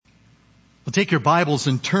Well, take your Bibles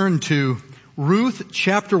and turn to Ruth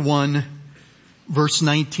chapter 1, verse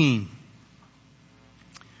 19.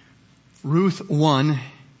 Ruth 1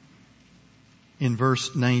 in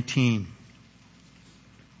verse 19.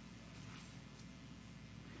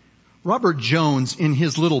 Robert Jones, in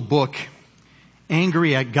his little book,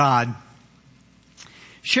 Angry at God,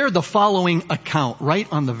 shared the following account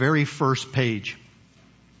right on the very first page.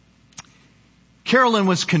 Carolyn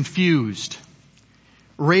was confused.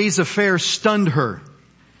 Ray's affair stunned her.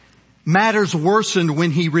 Matters worsened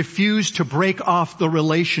when he refused to break off the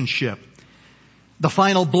relationship. The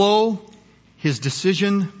final blow, his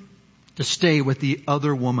decision to stay with the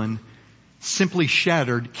other woman, simply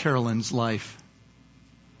shattered Carolyn's life.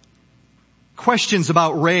 Questions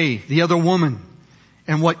about Ray, the other woman,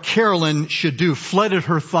 and what Carolyn should do flooded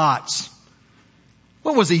her thoughts.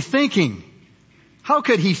 What was he thinking? How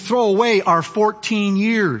could he throw away our 14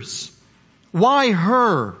 years? Why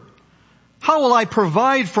her? How will I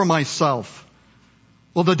provide for myself?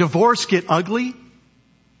 Will the divorce get ugly?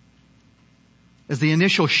 As the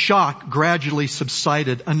initial shock gradually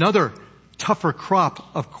subsided, another tougher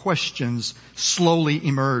crop of questions slowly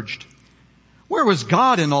emerged. Where was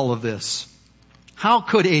God in all of this? How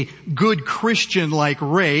could a good Christian like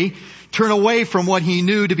Ray turn away from what he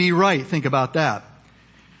knew to be right? Think about that.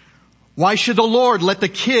 Why should the Lord let the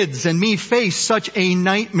kids and me face such a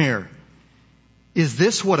nightmare? Is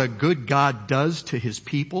this what a good God does to His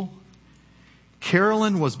people?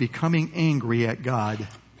 Carolyn was becoming angry at God,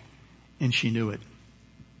 and she knew it.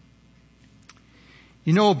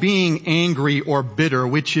 You know, being angry or bitter,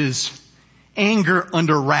 which is anger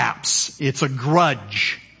under wraps, it's a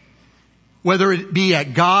grudge, whether it be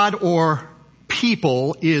at God or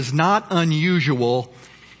people, is not unusual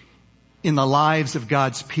in the lives of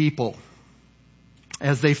God's people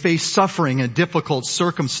as they face suffering and difficult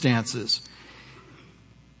circumstances.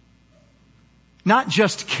 Not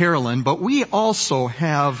just Carolyn, but we also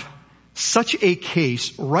have such a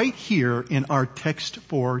case right here in our text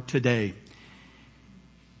for today.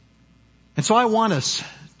 And so I want us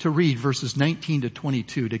to read verses 19 to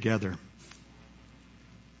 22 together.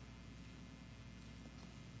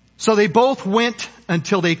 So they both went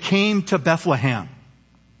until they came to Bethlehem.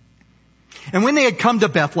 And when they had come to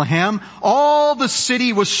Bethlehem, all the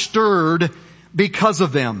city was stirred because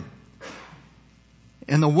of them.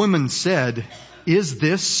 And the woman said, "Is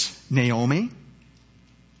this Naomi?"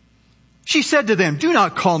 She said to them, "Do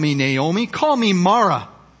not call me Naomi, call me Mara,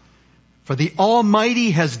 for the Almighty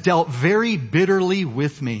has dealt very bitterly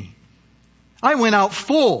with me. I went out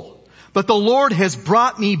full, but the Lord has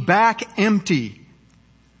brought me back empty.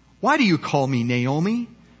 Why do you call me Naomi?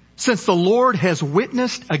 Since the Lord has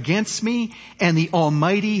witnessed against me and the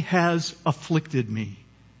Almighty has afflicted me."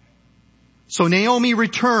 So Naomi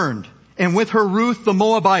returned, and with her Ruth the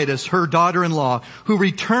Moabitess, her daughter-in-law, who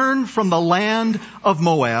returned from the land of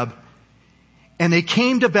Moab, and they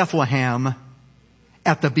came to Bethlehem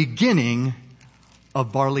at the beginning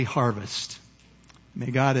of barley harvest.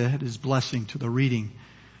 May God add His blessing to the reading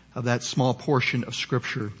of that small portion of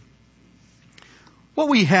Scripture. What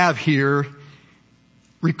we have here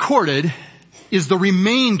recorded is the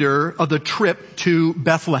remainder of the trip to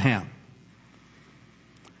Bethlehem.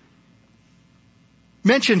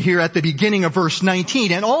 Mentioned here at the beginning of verse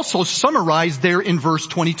 19 and also summarized there in verse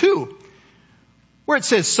 22, where it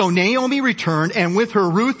says, "So Naomi returned, and with her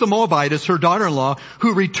Ruth the Moabitess, her daughter-in-law,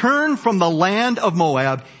 who returned from the land of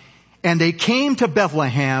Moab, and they came to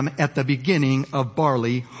Bethlehem at the beginning of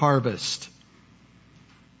barley harvest."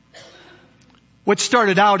 What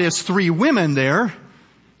started out as three women there,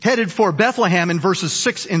 headed for Bethlehem in verses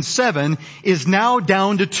 6 and 7, is now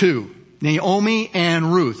down to two. Naomi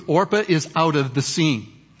and Ruth. Orpah is out of the scene.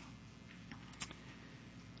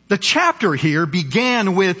 The chapter here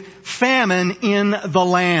began with famine in the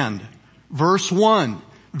land. Verse 1,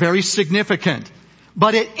 very significant.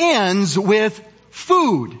 But it ends with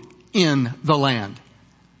food in the land.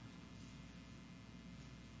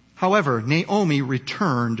 However, Naomi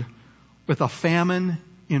returned with a famine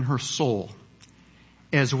in her soul,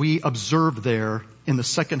 as we observe there in the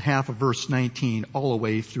second half of verse 19 all the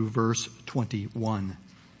way through verse 21.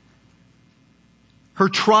 Her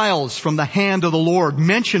trials from the hand of the Lord,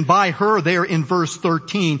 mentioned by her there in verse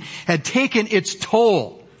 13, had taken its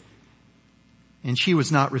toll, and she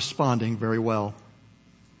was not responding very well.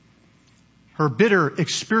 Her bitter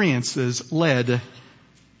experiences led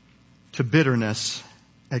to bitterness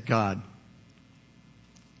at God.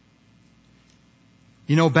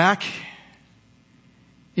 You know, back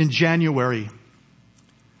in January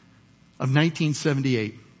of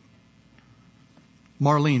 1978,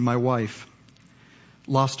 Marlene, my wife,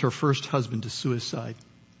 lost her first husband to suicide.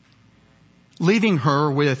 leaving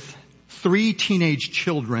her with 3 teenage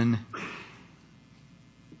children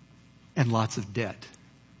and lots of debt.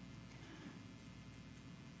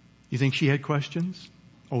 You think she had questions?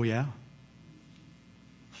 Oh, yeah.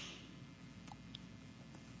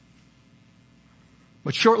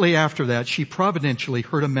 But shortly after that, she providentially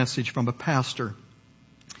heard a message from a pastor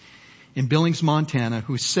in Billings, Montana,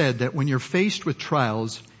 who said that when you're faced with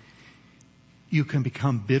trials, you can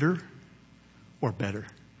become bitter or better.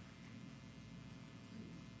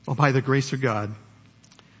 Well, by the grace of God,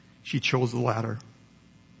 she chose the latter.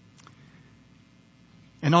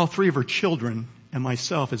 And all 3 of her children and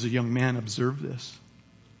myself as a young man observed this.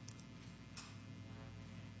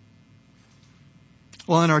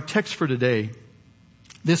 Well, in our text for today,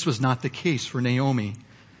 this was not the case for Naomi.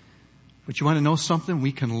 But you want to know something?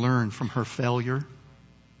 We can learn from her failure.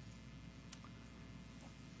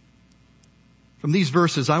 From these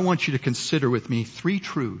verses, I want you to consider with me 3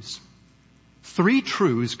 truths. 3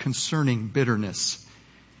 truths concerning bitterness.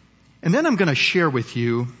 And then I'm going to share with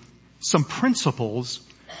you some principles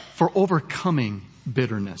for overcoming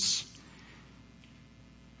bitterness.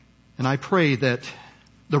 And I pray that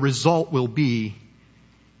the result will be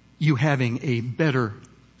you having a better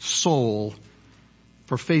soul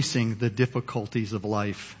for facing the difficulties of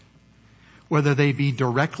life, whether they be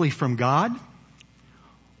directly from God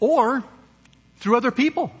or through other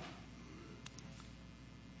people.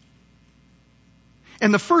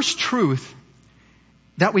 And the first truth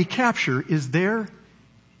that we capture is there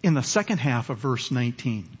in the second half of verse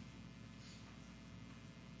 19.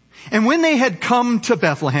 And when they had come to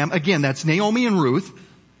Bethlehem, again, that's Naomi and Ruth,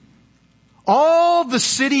 all the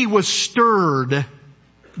city was stirred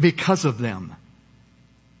because of them.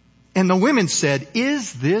 And the women said,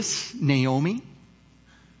 "Is this Naomi?"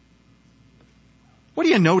 What do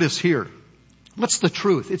you notice here? What's the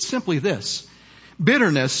truth? It's simply this.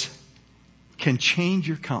 Bitterness can change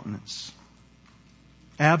your countenance.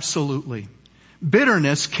 Absolutely.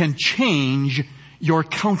 Bitterness can change your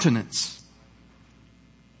countenance.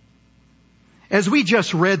 As we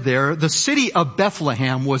just read there, the city of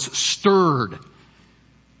Bethlehem was stirred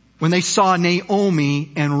when they saw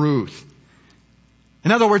Naomi and Ruth.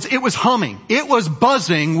 In other words, it was humming. It was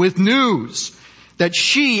buzzing with news that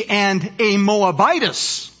she and a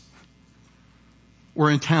Moabitess were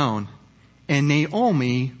in town, and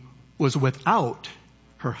Naomi was without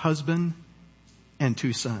her husband and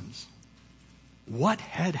 2 sons. What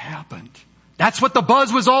had happened? That's what the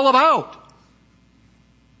buzz was all about.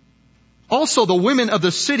 Also, the women of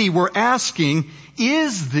the city were asking,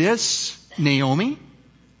 "Is this Naomi?"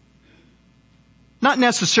 Not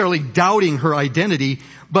necessarily doubting her identity,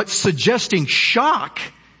 but suggesting shock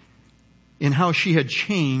in how she had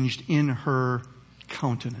changed in her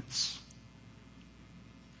countenance.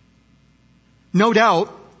 No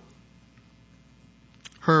doubt,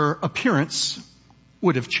 her appearance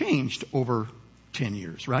would have changed over 10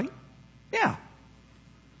 years, right? Yeah.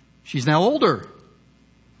 She's now older.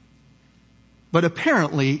 But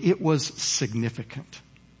apparently it was significant.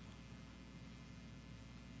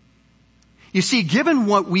 You see, given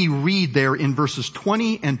what we read there in verses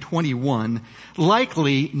 20 and 21,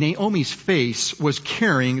 likely Naomi's face was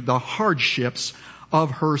carrying the hardships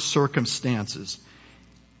of her circumstances.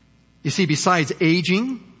 You see, besides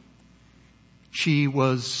aging, she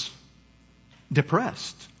was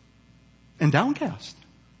depressed and downcast.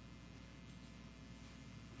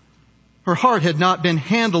 Her heart had not been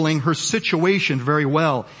handling her situation very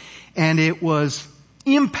well, and it was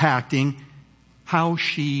impacting how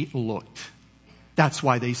she looked. That's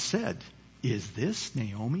why they said, "Is this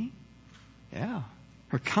Naomi?" Yeah,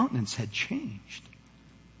 her countenance had changed.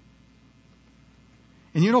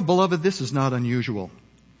 And you know, beloved, this is not unusual.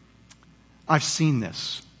 I've seen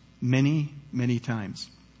this many, many times.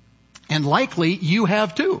 And likely you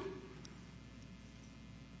have too.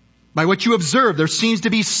 By what you observe, there seems to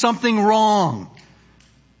be something wrong.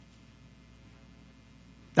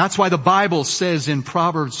 That's why the Bible says in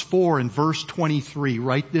Proverbs 4 and verse 23,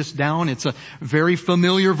 write this down, it's a very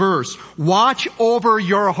familiar verse. Watch over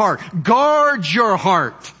your heart. Guard your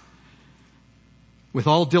heart with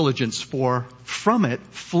all diligence, for from it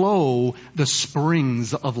flow the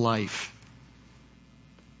springs of life.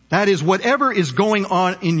 That is, whatever is going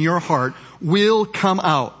on in your heart will come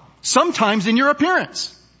out. Sometimes in your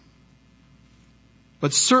appearance,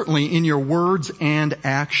 but certainly in your words and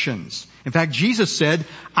actions. In fact, Jesus said,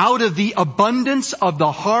 out of the abundance of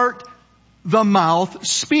the heart, the mouth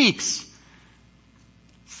speaks.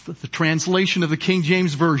 It's the translation of the King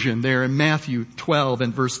James Version there in Matthew 12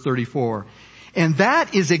 and verse 34. And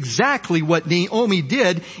that is exactly what Naomi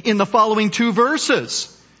did in the following 2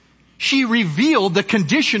 verses. She revealed the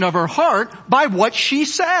condition of her heart by what she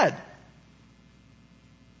said.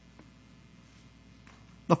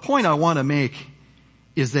 The point I want to make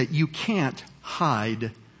is that you can't hide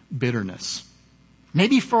bitterness.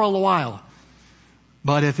 Maybe for a while.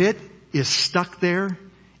 But if it is stuck there,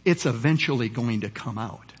 it's eventually going to come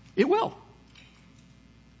out. It will.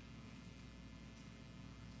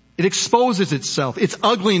 It exposes itself, its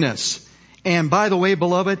ugliness. And by the way,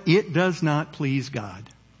 beloved, it does not please God.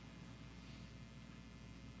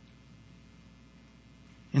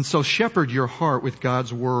 And so shepherd your heart with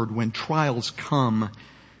God's word when trials come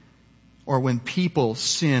or when people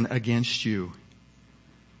sin against you.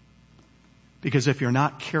 Because if you're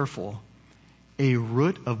not careful, a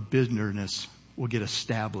root of bitterness will get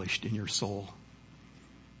established in your soul.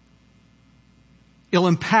 It'll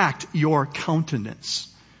impact your countenance,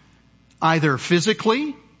 either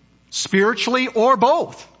physically, spiritually, or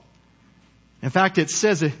both. In fact, it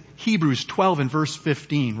says in Hebrews 12 and verse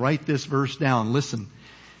 15, write this verse down, listen.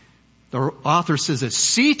 The author says this,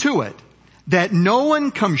 see to it that no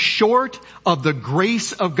one comes short of the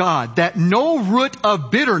grace of God, that no root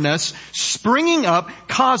of bitterness springing up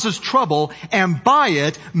causes trouble, and by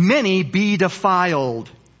it many be defiled.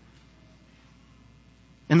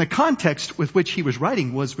 And the context with which he was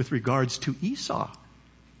writing was with regards to Esau.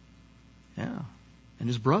 Yeah, and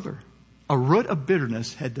his brother. A root of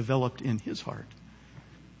bitterness had developed in his heart.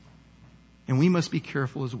 And we must be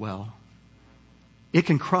careful as well. It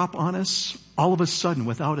can crop on us all of a sudden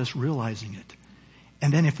without us realizing it.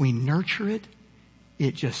 And then if we nurture it,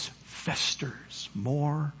 it just festers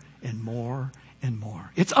more and more and more.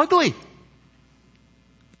 It's ugly.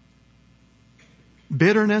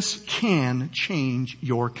 Bitterness can change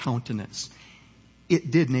your countenance.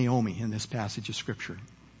 It did Naomi in this passage of Scripture.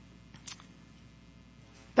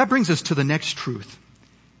 That brings us to the next truth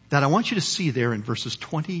that I want you to see there in verses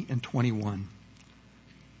 20 and 21.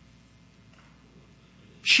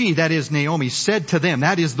 She, that is Naomi, said to them,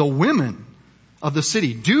 that is the women of the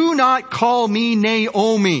city, do not call me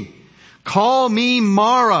Naomi. Call me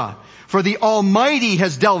Mara, for the Almighty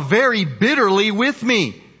has dealt very bitterly with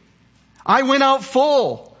me. I went out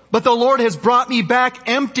full, but the Lord has brought me back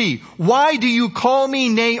empty. Why do you call me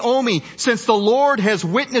Naomi, since the Lord has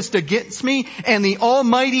witnessed against me and the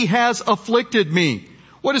Almighty has afflicted me?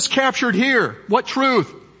 What is captured here? What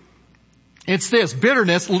truth? It's this: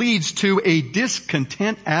 bitterness leads to a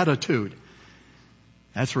discontent attitude.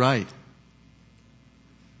 That's right.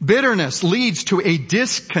 Bitterness leads to a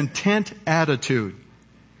discontent attitude.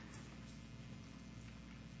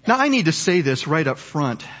 Now, I need to say this right up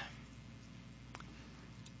front.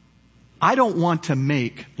 I don't want to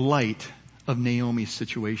make light of Naomi's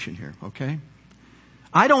situation here, okay?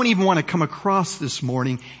 I don't even want to come across this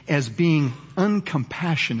morning as being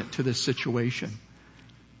uncompassionate to this situation.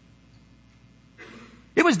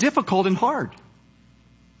 It was difficult and hard.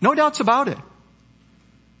 No doubts about it.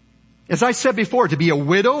 As I said before, to be a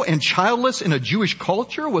widow and childless in a Jewish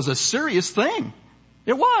culture was a serious thing.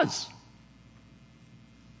 It was.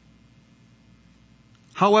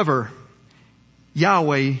 However,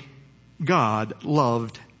 Yahweh, God,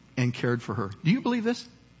 loved and cared for her. Do you believe this?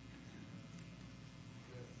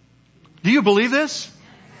 Do you believe this?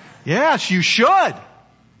 Yes, you should.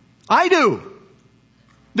 I do.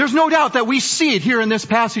 There's no doubt that we see it here in this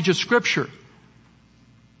passage of Scripture.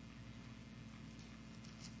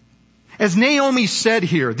 As Naomi said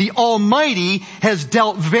here, the Almighty has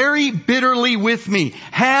dealt very bitterly with me,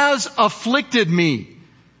 has afflicted me.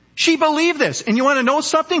 She believed this. And you want to know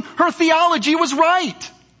something? Her theology was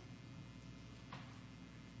right.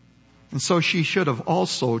 And so she should have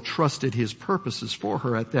also trusted His purposes for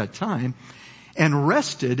her at that time and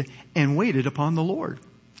rested and waited upon the Lord.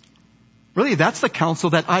 Really, that's the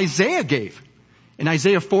counsel that Isaiah gave. In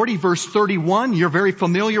Isaiah 40 verse 31, you're very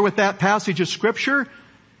familiar with that passage of Scripture.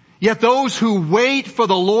 Yet those who wait for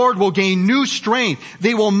the Lord will gain new strength.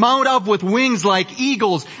 They will mount up with wings like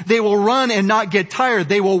eagles. They will run and not get tired.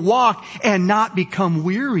 They will walk and not become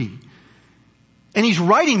weary. And he's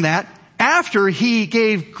writing that after he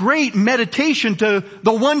gave great meditation to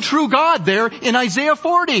the one true God there in Isaiah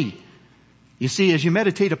 40. You see, as you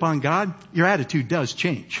meditate upon God, your attitude does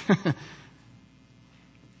change.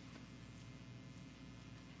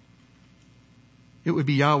 It would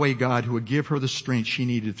be Yahweh God who would give her the strength she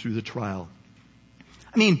needed through the trial.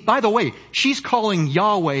 I mean, by the way, she's calling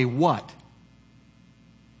Yahweh what?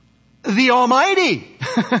 The Almighty.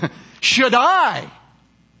 Shaddai.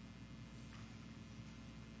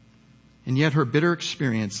 And yet her bitter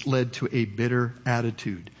experience led to a bitter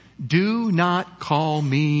attitude. Do not call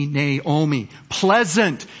me Naomi,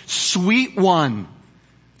 pleasant, sweet one.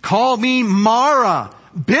 Call me Mara,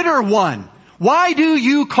 bitter one, why do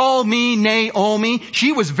you call me Naomi?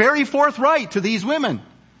 She was very forthright to these women.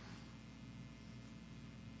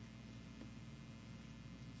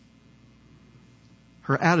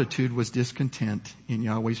 Her attitude was discontent in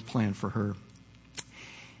Yahweh's plan for her.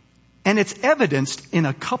 And it's evidenced in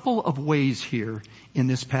a couple of ways here in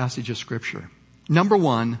this passage of Scripture. Number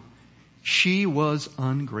one, she was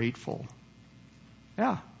ungrateful.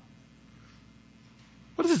 Yeah.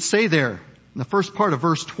 What does it say there in the first part of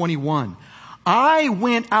verse 21? I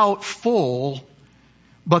went out full,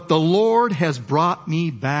 but the Lord has brought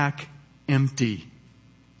me back empty.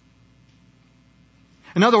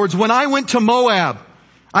 In other words, when I went to Moab,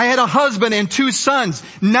 I had a husband and 2 sons.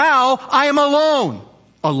 Now I am alone.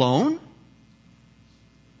 Alone?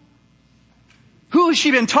 Who has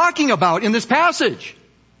she been talking about in this passage?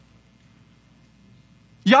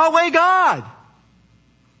 Yahweh God.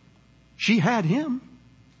 She had him.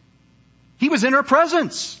 He was in her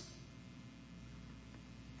presence.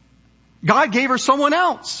 God gave her someone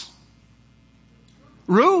else.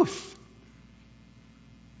 Ruth.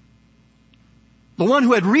 The one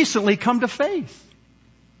who had recently come to faith.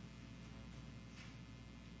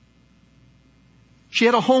 She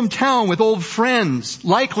had a hometown with old friends,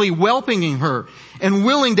 likely welcoming her and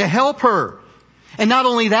willing to help her. And not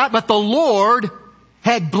only that, but the Lord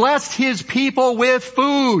had blessed His people with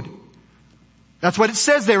food. That's what it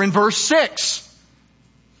says there in verse 6.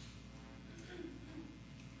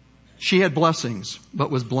 She had blessings, but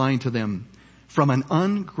was blind to them from an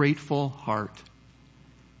ungrateful heart.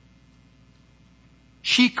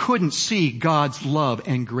 She couldn't see God's love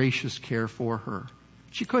and gracious care for her.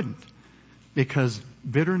 She couldn't. Because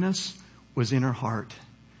bitterness was in her heart.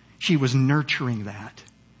 She was nurturing that.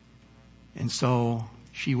 And so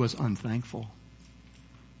she was unthankful.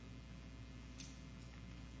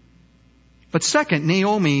 But second,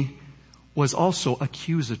 Naomi was also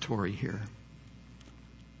accusatory here.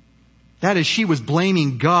 That is, she was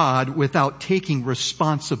blaming God without taking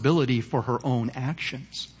responsibility for her own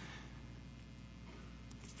actions.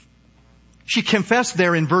 She confessed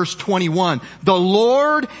there in verse 21, the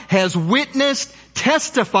Lord has witnessed,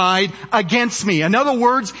 testified against me. In other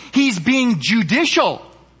words, He's being judicial.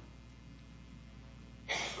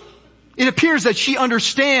 It appears that she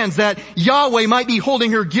understands that Yahweh might be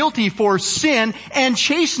holding her guilty for sin and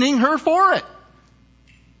chastening her for it.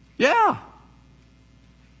 Yeah.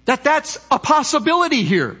 That's a possibility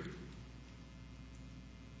here.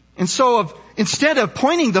 And so instead of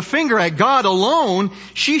pointing the finger at God alone,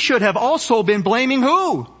 she should have also been blaming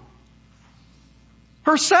who?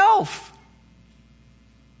 Herself.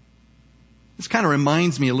 This kind of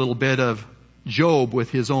reminds me a little bit of Job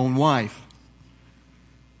with his own wife.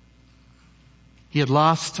 He had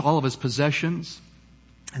lost all of his possessions.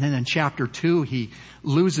 And then in chapter 2, he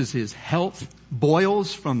loses his health,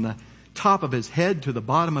 boils from the top of his head to the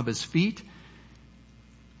bottom of his feet.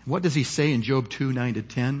 What does he say in Job 2,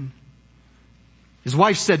 9-10? His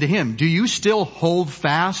wife said to him, do you still hold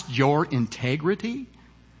fast your integrity?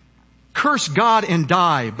 Curse God and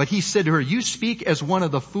die. But he said to her, you speak as one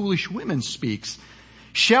of the foolish women speaks.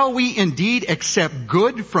 Shall we indeed accept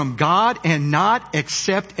good from God and not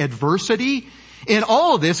accept adversity? In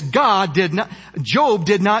all of this, Job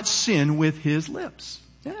did not sin with his lips.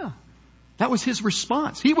 Yeah. That was his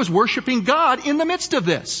response. He was worshiping God in the midst of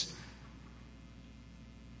this.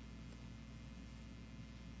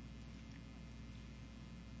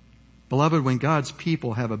 Beloved, when God's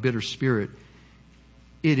people have a bitter spirit,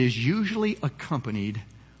 it is usually accompanied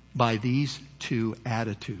by these two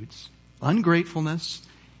attitudes: ungratefulness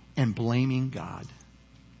and blaming God.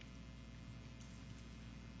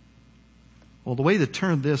 Well, the way to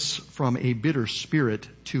turn this from a bitter spirit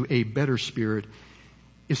to a better spirit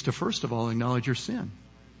is to first of all acknowledge your sin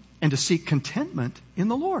and to seek contentment in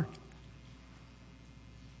the Lord.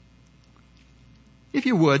 If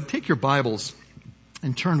you would, take your Bibles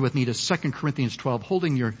and turn with me to 2 Corinthians 12,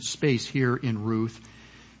 holding your space here in Ruth.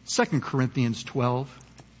 2 Corinthians 12.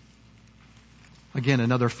 Again,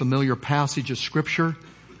 another familiar passage of Scripture.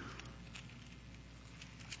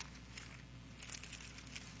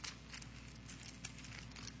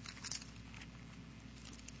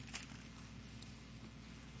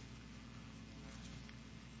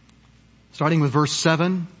 Starting with verse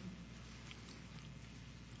 7.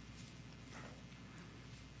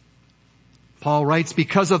 Paul writes,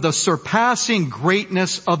 because of the surpassing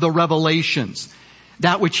greatness of the revelations,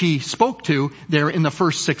 that which he spoke to there in the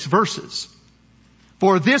first 6 verses.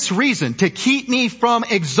 For this reason, to keep me from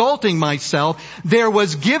exalting myself, there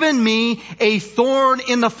was given me a thorn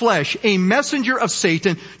in the flesh, a messenger of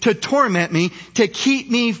Satan to torment me, to keep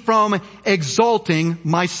me from exalting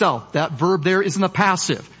myself. That verb there is in the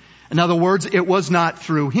passive. In other words, it was not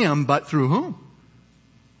through him, but through whom?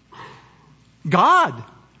 God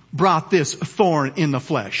brought this thorn in the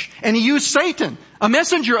flesh. And he used Satan, a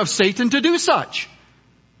messenger of Satan, to do such.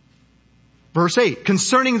 Verse 8,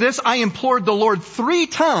 concerning this, I implored the Lord 3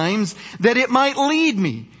 times that it might lead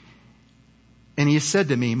me. And he said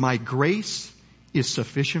to me, my grace is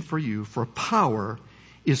sufficient for you, for power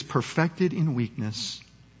is perfected in weakness.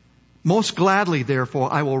 Most gladly,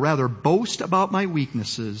 therefore, I will rather boast about my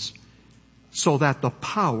weaknesses, so that the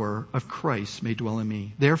power of Christ may dwell in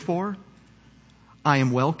me. Therefore, I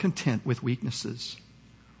am well content with weaknesses,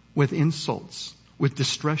 with insults, with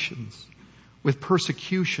distressions, with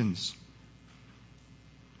persecutions,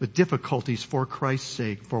 with difficulties for Christ's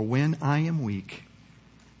sake. For when I am weak,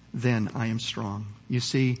 then I am strong. You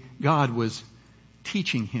see, God was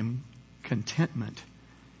teaching him contentment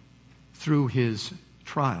through his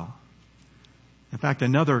trial. In fact,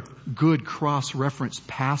 another good cross-reference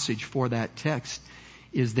passage for that text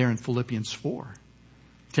is there in Philippians 4,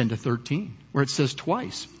 10 to 13, where it says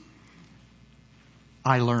twice,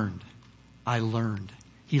 I learned.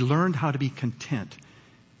 He learned how to be content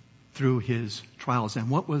through his trials. And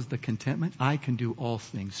what was the contentment? I can do all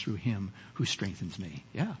things through him who strengthens me.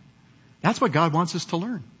 Yeah. That's what God wants us to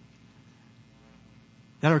learn.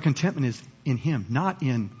 That our contentment is in him, not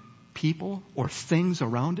in people or things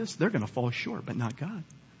around us. They're going to fall short, but not God.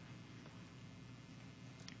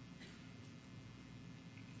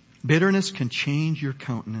 Bitterness can change your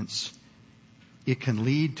countenance. It can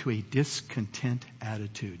lead to a discontent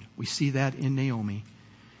attitude. We see that in Naomi.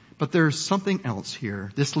 But there's something else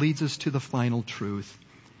here. This leads us to the final truth.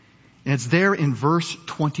 And it's there in verse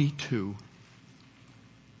 22.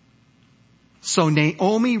 So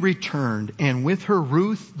Naomi returned, and with her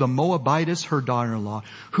Ruth the Moabitess, her daughter-in-law,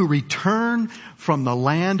 who returned from the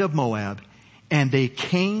land of Moab, and they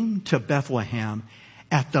came to Bethlehem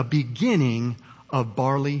at the beginning of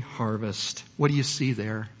barley harvest. What do you see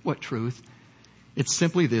there? What truth? It's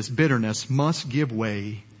simply this: bitterness must give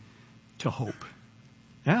way to hope.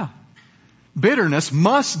 Yeah. Bitterness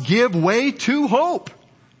must give way to hope.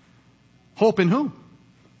 Hope in whom?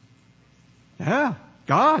 Yeah,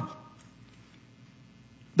 God.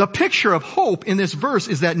 The picture of hope in this verse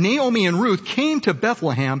is that Naomi and Ruth came to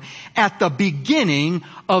Bethlehem at the beginning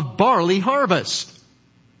of barley harvest.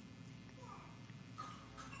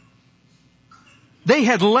 They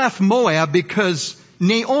had left Moab because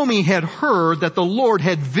Naomi had heard that the Lord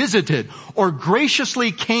had visited or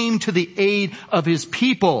graciously came to the aid of his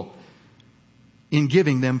people in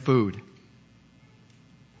giving them food.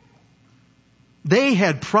 They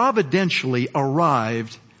had providentially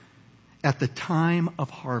arrived at the time of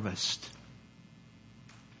harvest,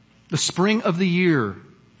 the spring of the year,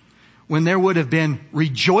 when there would have been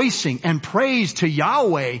rejoicing and praise to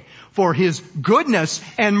Yahweh for his goodness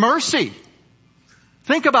and mercy.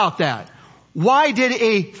 Think about that. Why did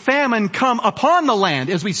a famine come upon the land,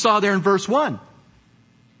 as we saw there in verse 1?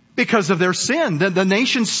 Because of their sin, the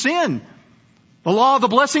nation's sin, the law of the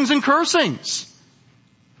blessings and cursings.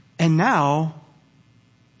 And now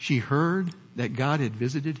she heard that God had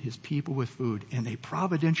visited his people with food, and they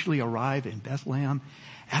providentially arrived in Bethlehem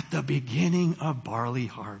at the beginning of barley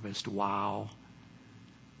harvest. Wow.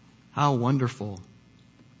 How wonderful.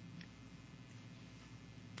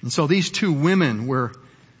 And so these two women were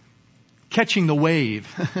catching the wave,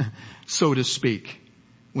 so to speak,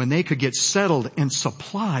 when they could get settled and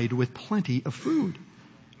supplied with plenty of food.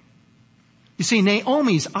 You see,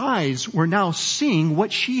 Naomi's eyes were now seeing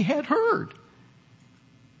what she had heard.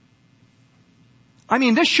 I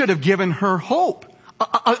mean, this should have given her hope,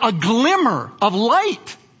 a glimmer of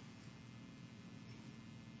light.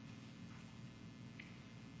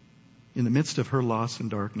 In the midst of her loss and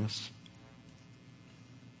darkness.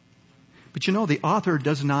 But you know, the author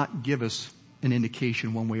does not give us an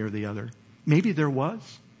indication one way or the other. Maybe there was,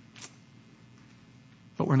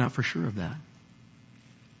 but we're not for sure of that.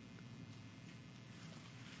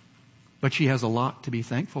 But she has a lot to be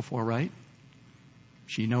thankful for, right?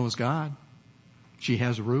 She knows God. She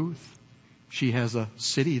has Ruth. She has a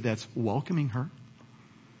city that's welcoming her.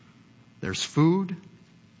 There's food,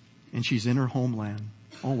 and she's in her homeland.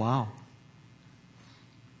 Oh, wow.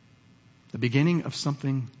 The beginning of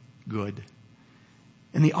something good.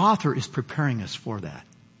 And the author is preparing us for that.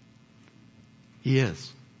 He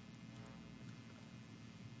is.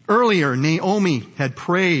 Earlier, Naomi had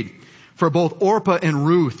prayed for both Orpah and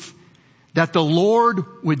Ruth that the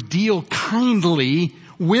Lord would deal kindly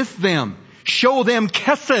with them, show them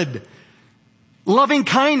chesed, loving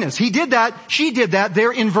kindness. He did that, she did that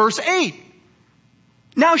there in verse 8.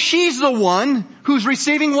 Now she's the one who's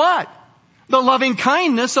receiving what? The loving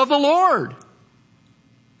kindness of the Lord.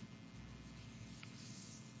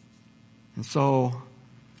 And so,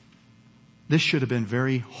 this should have been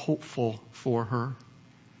very hopeful for her.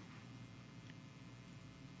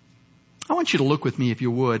 I want you to look with me, if you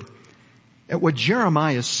would, at what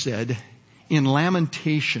Jeremiah said in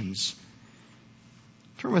Lamentations.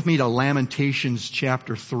 Turn with me to Lamentations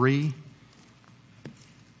chapter 3.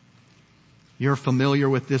 You're familiar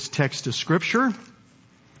with this text of Scripture.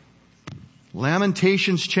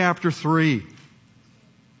 Lamentations chapter 3.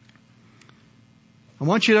 I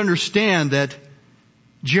want you to understand that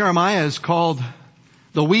Jeremiah is called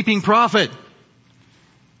the weeping prophet.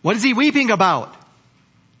 What is he weeping about?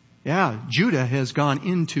 Yeah, Judah has gone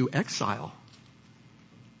into exile.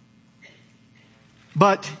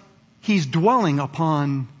 But he's dwelling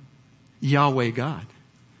upon Yahweh God.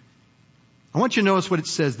 I want you to notice what it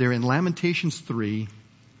says there in Lamentations 3,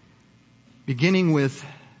 beginning with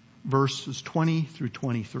verses 20 through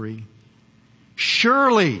 23.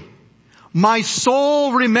 Surely my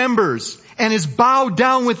soul remembers and is bowed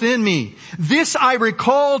down within me. This I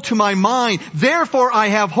recall to my mind. Therefore I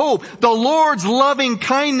have hope. The Lord's loving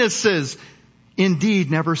kindnesses indeed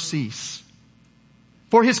never cease.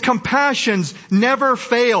 For His compassions never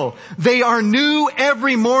fail. They are new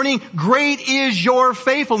every morning. Great is your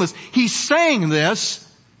faithfulness. He's saying this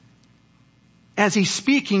as he's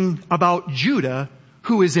speaking about Judah,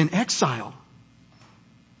 who is in exile.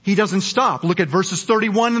 He doesn't stop. Look at verses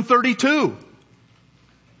 31 and 32.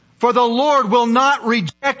 For the Lord will not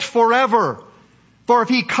reject forever. For if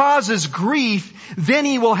He causes grief, then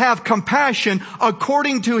He will have compassion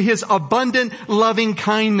according to His abundant loving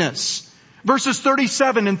kindness. Verses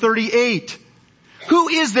 37 and 38. Who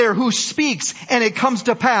is there who speaks and it comes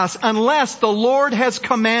to pass unless the Lord has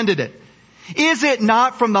commanded it? Is it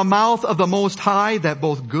not from the mouth of the Most High that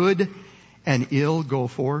both good and ill go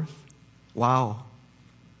forth? Wow.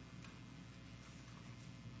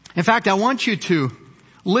 In fact, I want you to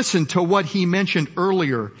listen to what he mentioned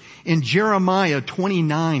earlier in Jeremiah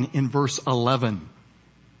 29 in verse 11.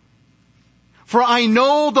 For I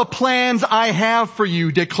know the plans I have for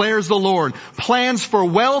you, declares the Lord. Plans for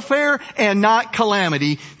welfare and not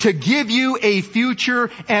calamity, to give you a future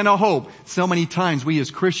and a hope. So many times we as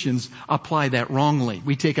Christians apply that wrongly.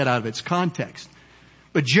 We take it out of its context.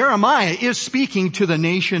 But Jeremiah is speaking to the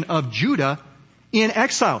nation of Judah in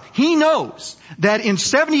exile. He knows that in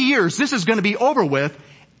 70 years this is going to be over with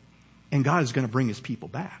and God is going to bring His people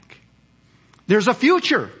back. There's a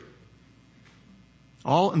future.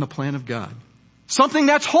 All in the plan of God. Something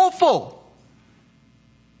that's hopeful.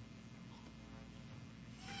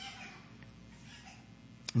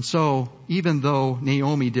 And so, even though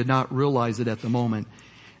Naomi did not realize it at the moment,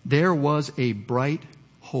 there was a bright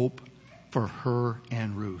hope for her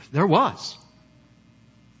and Ruth. There was.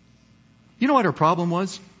 You know what her problem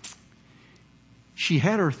was? She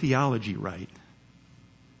had her theology right.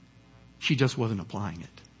 She just wasn't applying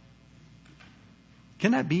it.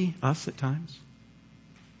 Can that be us at times?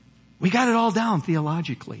 We got it all down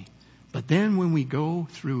theologically. But then when we go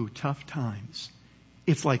through tough times,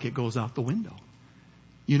 it's like it goes out the window.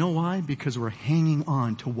 You know why? Because we're hanging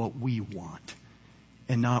on to what we want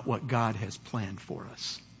and not what God has planned for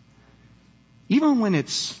us. Even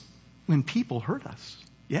when people hurt us.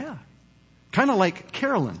 Yeah. Kind of like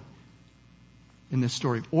Carolyn in this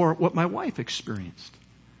story, or what my wife experienced.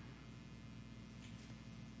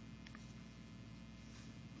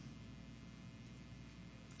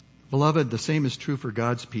 Beloved, the same is true for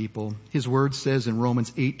God's people. His word says in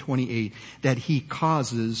Romans 8:28 that He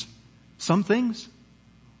causes some things,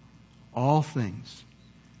 all things,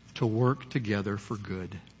 to work together for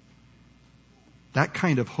good. That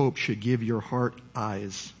kind of hope should give your heart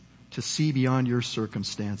eyes to see beyond your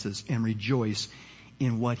circumstances and rejoice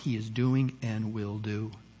in what He is doing and will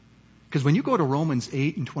do. Because when you go to Romans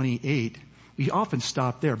 8 and 28, we often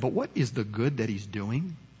stop there. But what is the good that He's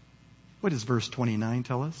doing? What does verse 29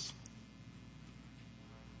 tell us?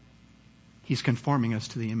 He's conforming us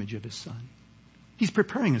to the image of His Son. He's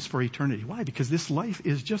preparing us for eternity. Why? Because this life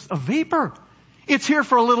is just a vapor. It's here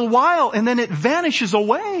for a little while and then it vanishes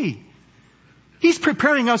away. He's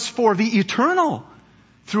preparing us for the eternal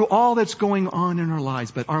through all that's going on in our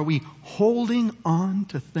lives. But are we holding on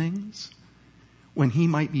to things when He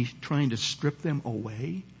might be trying to strip them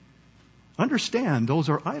away? Understand, those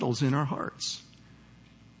are idols in our hearts.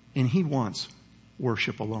 And He wants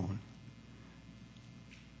worship alone.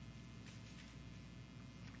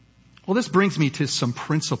 Well, this brings me to some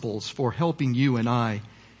principles for helping you and I.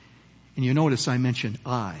 And you notice I mentioned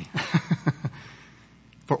I.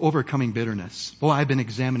 For overcoming bitterness. Boy, I've been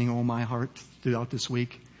examining all my heart throughout this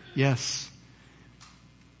week. Yes.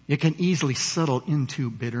 It can easily settle into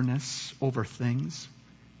bitterness over things.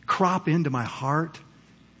 Crop into my heart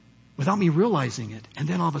without me realizing it. And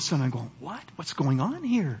then all of a sudden I'm going, what? What's going on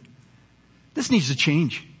here? This needs to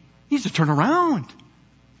change. It needs to turn around.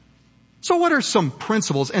 So what are some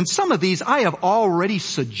principles? And some of these I have already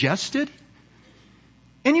suggested.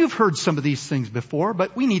 And you've heard some of these things before,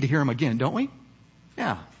 but we need to hear them again, don't we?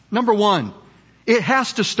 Yeah. Number one, it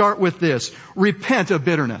has to start with this. Repent of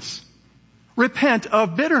bitterness. Repent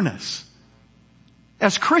of bitterness.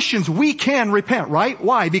 As Christians, we can repent, right?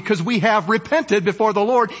 Why? Because we have repented before the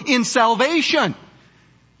Lord in salvation.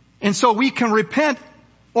 And so we can repent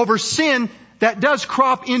over sin that does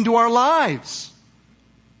crop into our lives.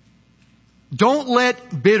 Don't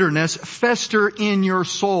let bitterness fester in your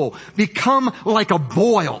soul. Become like a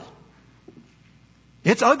boil.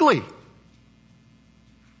 It's ugly.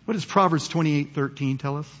 What does Proverbs 28:13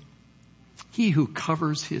 tell us? He who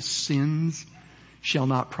covers his sins shall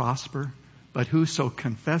not prosper, but whoso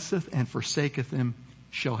confesseth and forsaketh them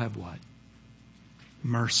shall have what?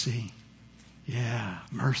 Mercy. Yeah,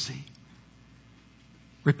 mercy.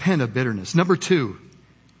 Repent of bitterness. Number two,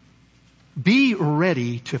 be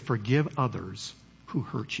ready to forgive others who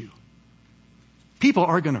hurt you. People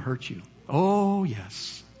are going to hurt you. Oh,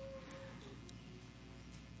 yes.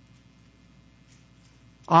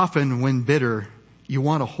 Often when bitter, you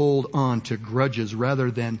want to hold on to grudges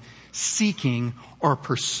rather than seeking or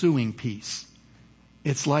pursuing peace.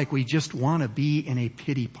 It's like we just want to be in a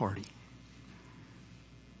pity party.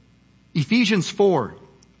 Ephesians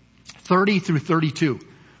 4:30 through 32.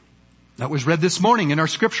 That was read this morning in our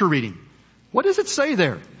scripture reading. What does it say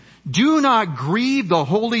there? Do not grieve the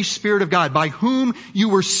Holy Spirit of God, by whom you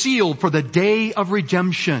were sealed for the day of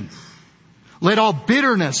redemption. Let all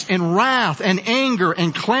bitterness and wrath and anger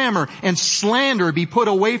and clamor and slander be put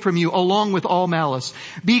away from you, along with all malice.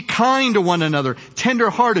 Be kind to one another,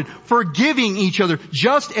 tender-hearted, forgiving each other,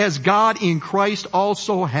 just as God in Christ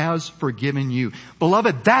also has forgiven you.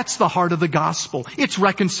 Beloved, that's the heart of the gospel. It's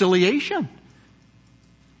reconciliation.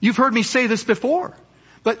 You've heard me say this before,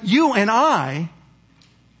 but you and I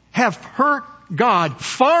have hurt God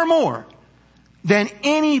far more than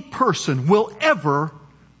any person will ever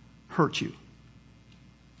hurt you.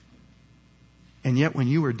 And yet when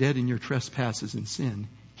you were dead in your trespasses and sin,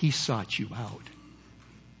 He sought you out,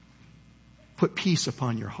 put peace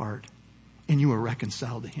upon your heart, and you were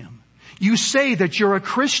reconciled to Him. You say that you're a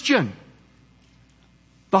Christian.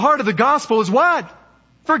 The heart of the gospel is what?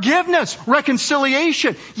 Forgiveness,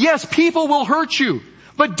 reconciliation. Yes, people will hurt you,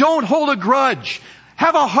 but don't hold a grudge.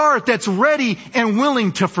 Have a heart that's ready and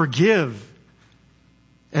willing to forgive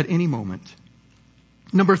at any moment.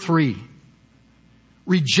 Number 3,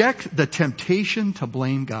 reject the temptation to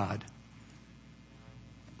blame God.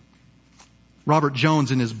 Robert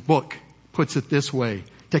Jones in his book puts it this way: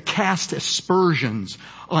 to cast aspersions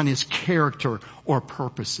on His character or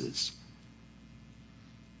purposes.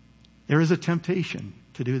 There is a temptation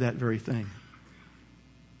to do that very thing.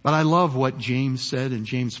 But I love what James said in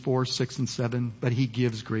James 4:6 and 7, but He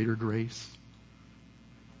gives greater grace.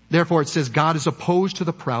 Therefore it says, God is opposed to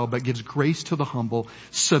the proud, but gives grace to the humble.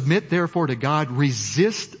 Submit therefore to God,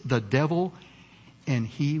 resist the devil, and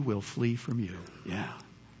he will flee from you. Yeah.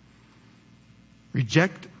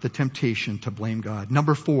 Reject the temptation to blame God.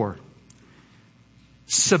 Number 4,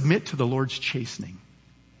 submit to the Lord's chastening.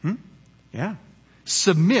 Yeah.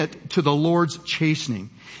 Submit to the Lord's chastening.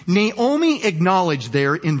 Naomi acknowledged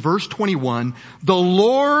there in verse 21, the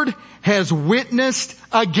Lord has witnessed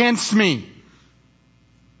against me.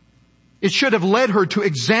 It should have led her to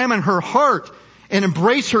examine her heart and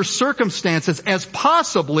embrace her circumstances as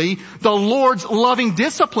possibly the Lord's loving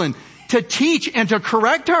discipline to teach and to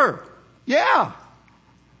correct her. Yeah.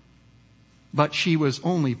 But she was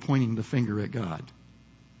only pointing the finger at God.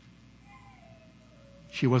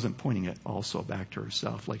 She wasn't pointing it also back to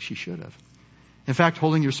herself like she should have. In fact,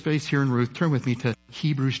 holding your space here in Ruth, turn with me to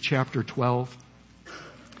Hebrews chapter 12.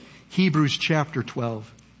 Hebrews chapter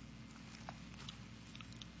 12.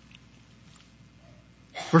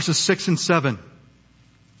 Verses 6 and 7.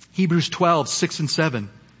 Hebrews 12, 6 and 7.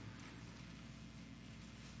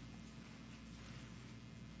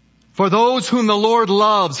 For those whom the Lord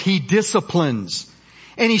loves, He disciplines,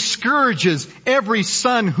 and He scourges every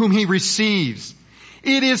son whom He receives.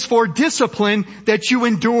 It is for discipline that you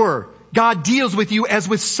endure. God deals with you as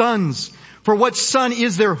with sons. For what son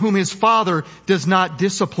is there whom his father does not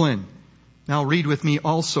discipline? Now read with me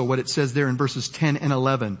also what it says there in verses 10 and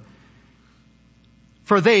 11.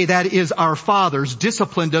 For they, that is our fathers,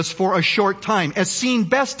 disciplined us for a short time, as seemed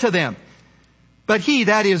best to them. But He,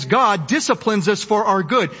 that is God, disciplines us for our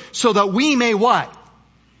good, so that we may what?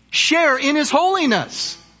 Share in His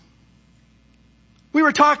holiness. We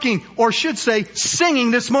were talking, or should say,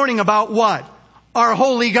 singing this morning about what? Our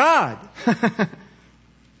holy God.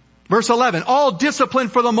 Verse 11, all discipline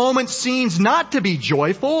for the moment seems not to be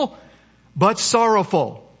joyful, but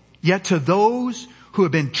sorrowful. Yet to those who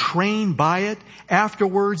have been trained by it,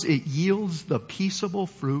 afterwards it yields the peaceable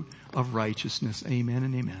fruit of righteousness. Amen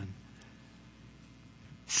and amen.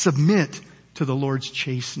 Submit to the Lord's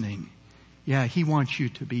chastening. Yeah, He wants you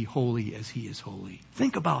to be holy as He is holy.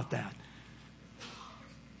 Think about that.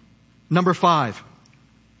 Number 5.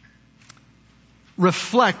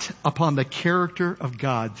 Reflect upon the character of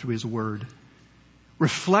God through His Word.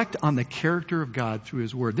 Reflect on the character of God through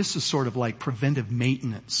His Word. This is sort of like preventive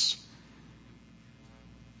maintenance.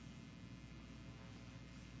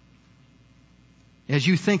 As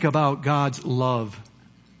you think about God's love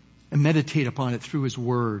and meditate upon it through His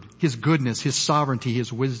Word, His goodness, His sovereignty,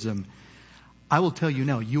 His wisdom, I will tell you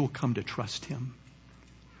now, you'll come to trust Him.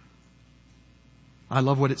 I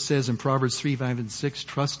love what it says in Proverbs 3, 5, and 6.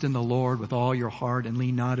 Trust in the Lord with all your heart and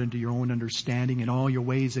lean not unto your own understanding. In all your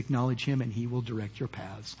ways acknowledge Him and He will direct your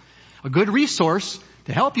paths. A good resource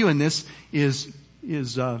to help you in this is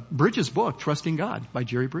Bridges' book, Trusting God, by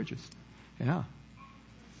Jerry Bridges. Yeah.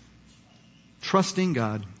 Trusting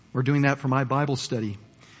God. We're doing that for my Bible study.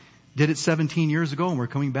 Did it 17 years ago and we're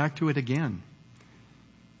coming back to it again.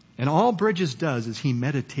 And all Bridges does is he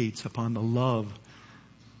meditates upon the love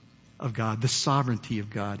of God, the sovereignty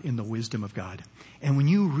of God, in the wisdom of God. And when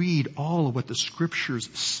you read all of what the Scriptures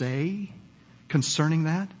say concerning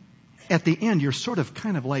that, at the end you're sort of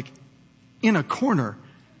kind of like in a corner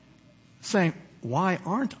saying, why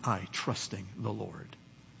aren't I trusting the Lord?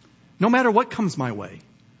 No matter what comes my way.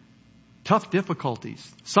 Tough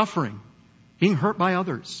difficulties, suffering, being hurt by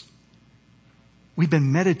others. We've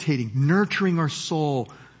been meditating, nurturing our soul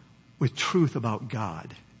with truth about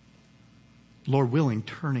God. Lord willing,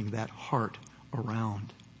 turning that heart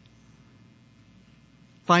around.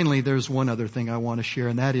 Finally, there's one other thing I want to share,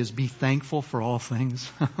 and that is be thankful for all things.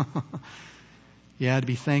 Yeah, to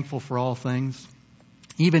be thankful for all things.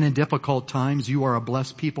 Even in difficult times, you are a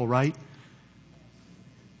blessed people, right?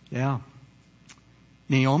 Yeah.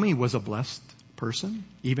 Naomi was a blessed person,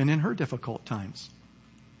 even in her difficult times.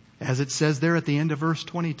 As it says there at the end of verse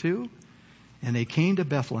 22, and they came to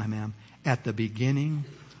Bethlehem at the beginning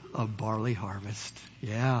of barley harvest.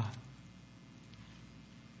 Yeah.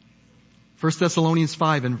 1 Thessalonians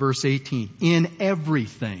 5 and verse 18. In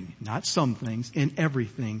everything, not some things, in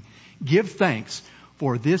everything, give thanks,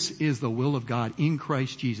 for this is the will of God in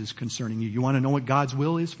Christ Jesus concerning you. You want to know what God's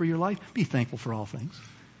will is for your life? Be thankful for all things.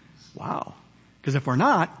 Wow. Because if we're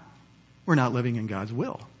not living in God's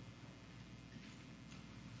will.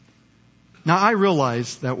 Now I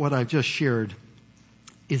realize that what I've just shared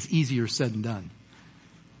is easier said than done.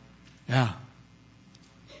 Yeah.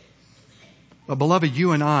 But beloved,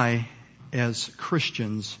 you and I, as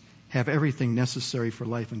Christians, have everything necessary for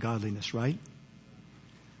life and godliness, right?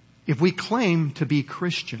 If we claim to be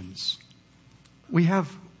Christians, we have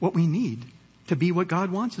what we need to be what God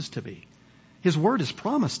wants us to be. His Word has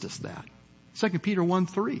promised us that. 2 Peter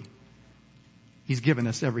 1:3. He's given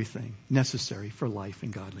us everything necessary for life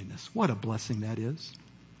and godliness. What a blessing that is.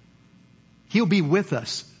 He'll be with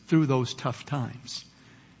us through those tough times.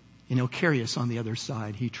 And He'll carry us on the other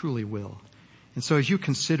side. He truly will. And so as you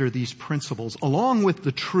consider these principles, along with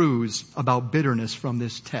the truths about bitterness from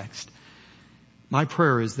this text, my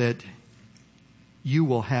prayer is that you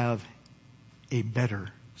will have a better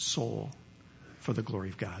soul for the glory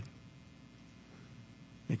of God.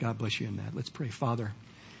 May God bless you in that. Let's pray. Father,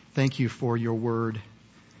 thank you for your word.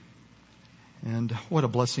 And what a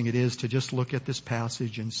blessing it is to just look at this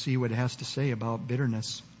passage and see what it has to say about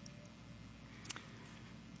bitterness.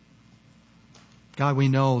 God, we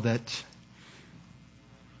know that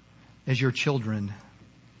as your children,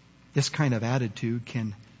 this kind of attitude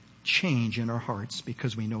can change in our hearts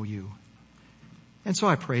because we know you. And so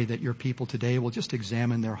I pray that your people today will just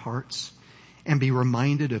examine their hearts and be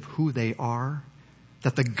reminded of who they are,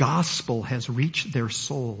 that the gospel has reached their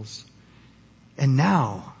souls. And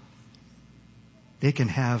now they can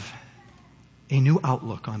have a new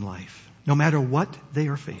outlook on life, no matter what they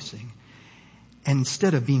are facing. And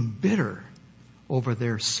instead of being bitter over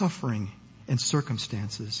their suffering and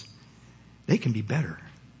circumstances, they can be better.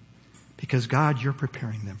 Because God, you're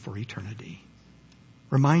preparing them for eternity.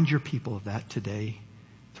 Remind your people of that today,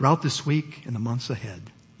 throughout this week and the months ahead.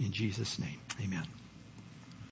 In Jesus' name, amen.